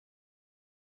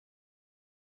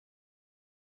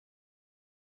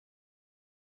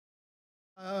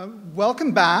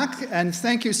Welcome back, and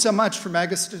thank you so much to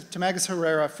Magus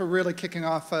Herrera for really kicking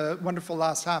off a wonderful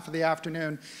last half of the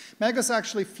afternoon. Magus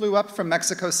actually flew up from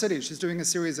Mexico City. She's doing a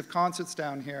series of concerts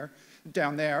down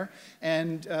there,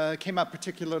 and came up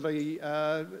particularly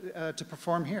to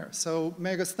perform here. So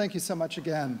Magus, thank you so much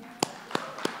again.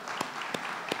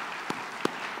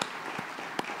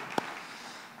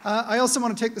 I also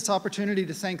want to take this opportunity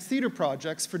to thank Theatre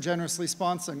Projects for generously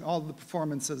sponsoring all of the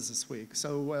performances this week.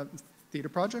 So Theatre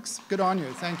Projects, good on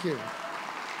you, thank you.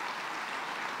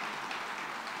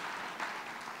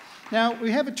 Now,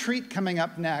 we have a treat coming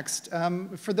up next.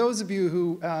 For those of you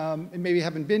who maybe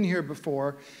haven't been here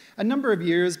before, a number of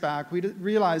years back, we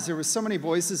realized there were so many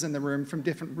voices in the room from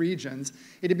different regions.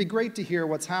 It'd be great to hear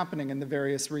what's happening in the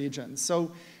various regions.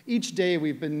 So each day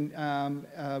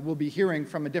we'll be hearing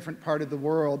from a different part of the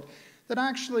world that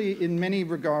actually, in many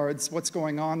regards, what's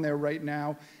going on there right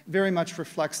now very much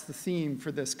reflects the theme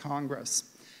for this Congress.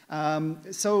 We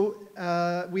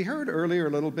heard earlier a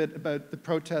little bit about the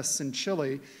protests in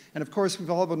Chile, and of course we've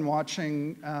all been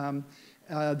watching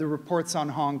the reports on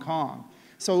Hong Kong.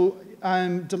 So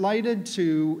I'm delighted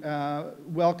to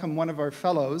welcome one of our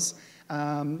fellows,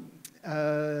 Anca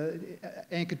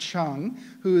Chung,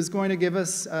 who is going to give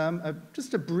us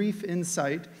just a brief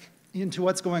insight into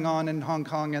what's going on in Hong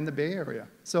Kong and the Bay Area.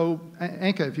 So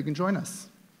Anca, if you can join us.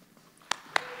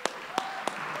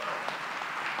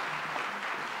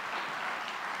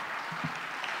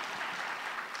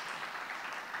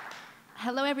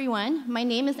 Hello everyone, my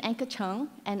name is Anca Chung,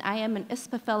 and I am an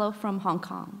ISPA fellow from Hong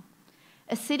Kong.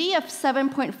 A city of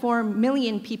 7.4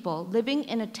 million people living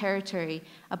in a territory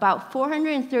about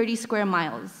 430 square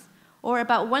miles, or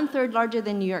about 1/3 larger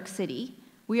than New York City,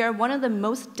 we are one of the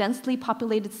most densely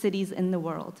populated cities in the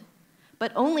world.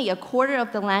 But only a quarter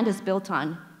of the land is built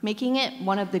on, making it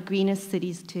one of the greenest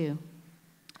cities too.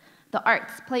 The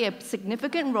arts play a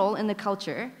significant role in the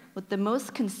culture, with the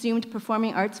most consumed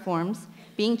performing arts forms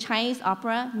being Chinese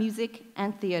opera, music,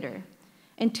 and theater.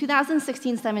 In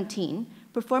 2016-17,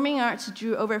 performing arts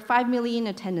drew over 5 million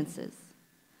attendances.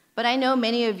 But I know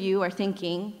many of you are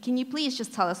thinking, can you please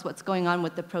just tell us what's going on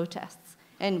with the protests,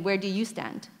 and where do you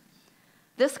stand?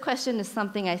 This question is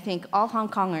something I think all Hong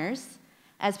Kongers,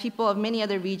 as people of many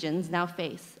other regions, now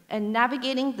face, and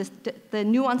navigating the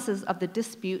nuances of the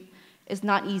dispute is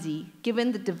not easy,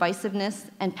 given the divisiveness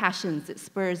and passions it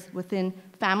spurs within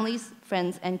families,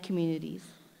 friends, and communities.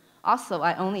 Also,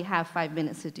 I only have 5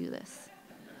 minutes to do this.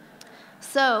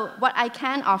 So what I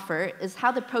can offer is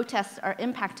how the protests are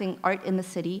impacting art in the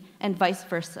city and vice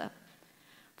versa.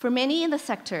 For many in the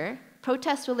sector,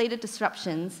 protest-related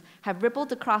disruptions have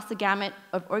rippled across the gamut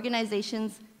of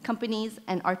organizations, companies,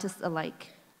 and artists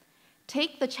alike.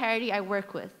 Take the charity I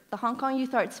work with, the Hong Kong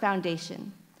Youth Arts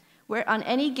Foundation, where on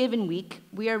any given week,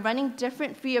 we are running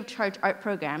different free-of-charge art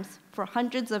programs for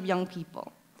hundreds of young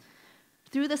people.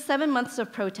 Through the 7 months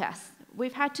of protests,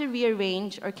 we've had to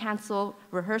rearrange or cancel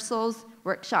rehearsals,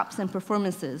 workshops, and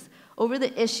performances over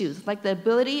the issues like the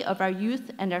ability of our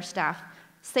youth and our staff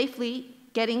safely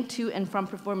getting to and from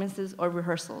performances or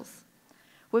rehearsals.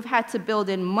 We've had to build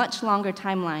in much longer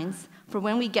timelines for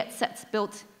when we get sets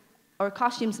built or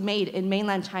costumes made in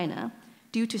mainland China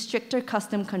due to stricter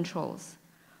custom controls.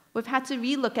 We've had to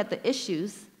relook at the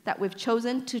issues that we've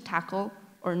chosen to tackle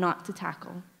or not to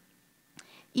tackle.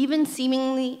 Even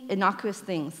seemingly innocuous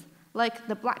things, like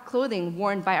the black clothing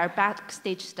worn by our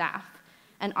backstage staff,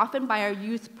 and often by our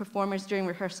youth performers during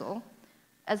rehearsal,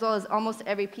 as well as almost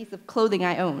every piece of clothing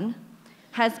I own,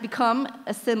 has become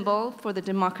a symbol for the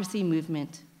democracy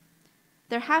movement.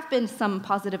 There have been some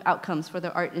positive outcomes for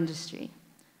the art industry.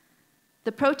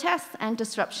 The protests and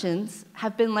disruptions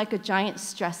have been like a giant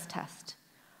stress test.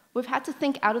 We've had to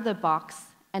think out of the box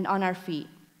and on our feet.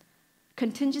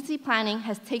 Contingency planning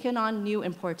has taken on new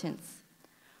importance.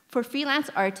 For freelance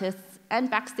artists and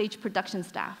backstage production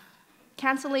staff,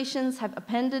 cancellations have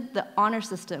upended the honor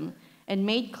system and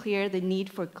made clear the need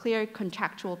for clear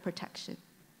contractual protection.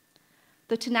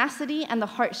 The tenacity and the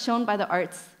heart shown by the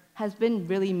arts has been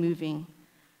really moving.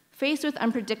 Faced with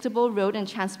unpredictable road and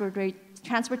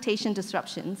transportation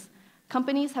disruptions,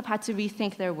 companies have had to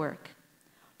rethink their work.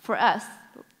 For us,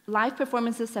 live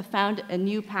performances have found a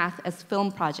new path as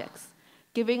film projects,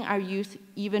 giving our youth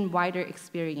even wider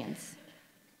experience.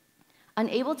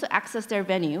 Unable to access their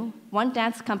venue, one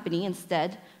dance company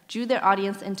instead drew their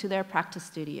audience into their practice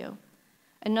studio.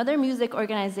 Another music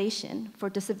organization for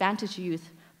disadvantaged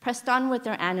youth pressed on with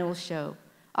their annual show,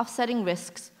 offsetting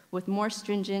risks with more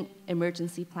stringent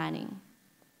emergency planning.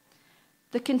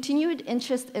 The continued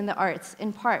interest in the arts,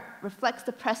 in part, reflects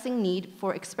the pressing need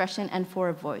for expression and for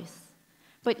a voice.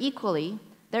 But equally,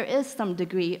 there is some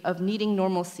degree of needing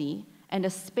normalcy and a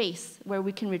space where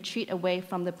we can retreat away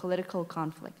from the political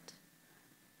conflict.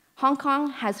 Hong Kong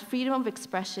has freedom of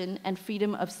expression and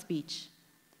freedom of speech.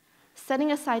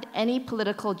 Setting aside any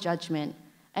political judgment,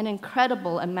 an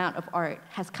incredible amount of art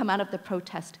has come out of the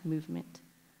protest movement.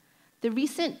 The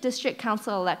recent district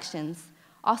council elections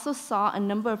also saw a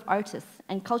number of artists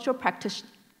and cultural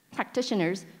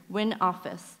practitioners win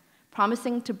office,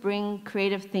 promising to bring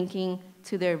creative thinking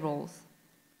to their roles.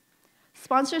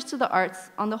 Sponsors to the arts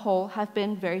on the whole have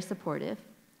been very supportive.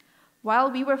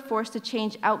 While we were forced to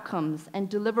change outcomes and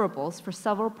deliverables for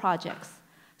several projects,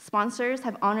 sponsors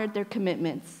have honored their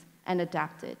commitments and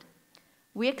adapted.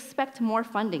 We expect more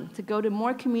funding to go to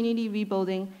more community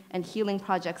rebuilding and healing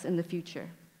projects in the future.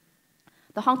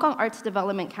 The Hong Kong Arts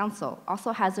Development Council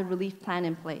also has a relief plan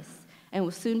in place and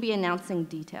will soon be announcing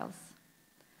details.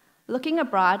 Looking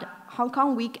abroad, Hong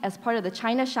Kong Week as part of the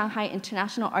China-Shanghai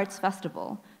International Arts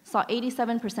Festival saw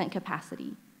 87%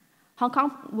 capacity. Hong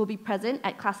Kong will be present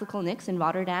at Classical Nix in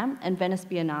Rotterdam and Venice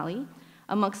Biennale,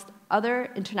 amongst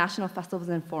other international festivals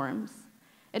and forums.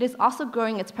 It is also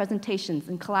growing its presentations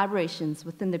and collaborations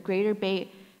within the Greater Bay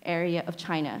Area of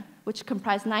China, which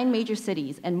comprise 9 major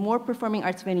cities and more performing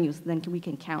arts venues than we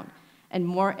can count, and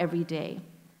more every day.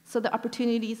 So the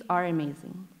opportunities are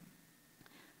amazing.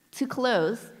 To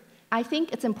close, I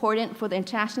think it's important for the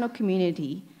international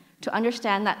community to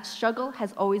understand that struggle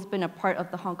has always been a part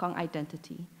of the Hong Kong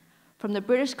identity, from the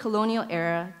British colonial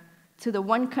era to the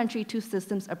one country, two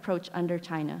systems approach under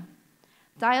China.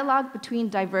 Dialogue between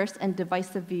diverse and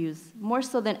divisive views, more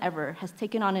so than ever, has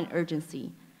taken on an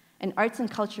urgency, and arts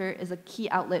and culture is a key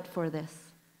outlet for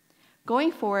this.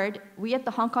 Going forward, we at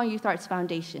the Hong Kong Youth Arts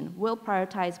Foundation will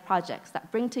prioritize projects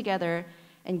that bring together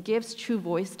and gives true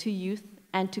voice to youth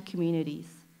and to communities.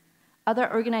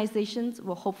 Other organizations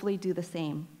will hopefully do the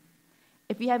same.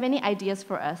 If you have any ideas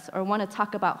for us or want to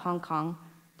talk about Hong Kong,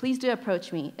 please do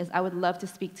approach me, as I would love to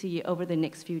speak to you over the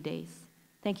next few days.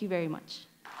 Thank you very much.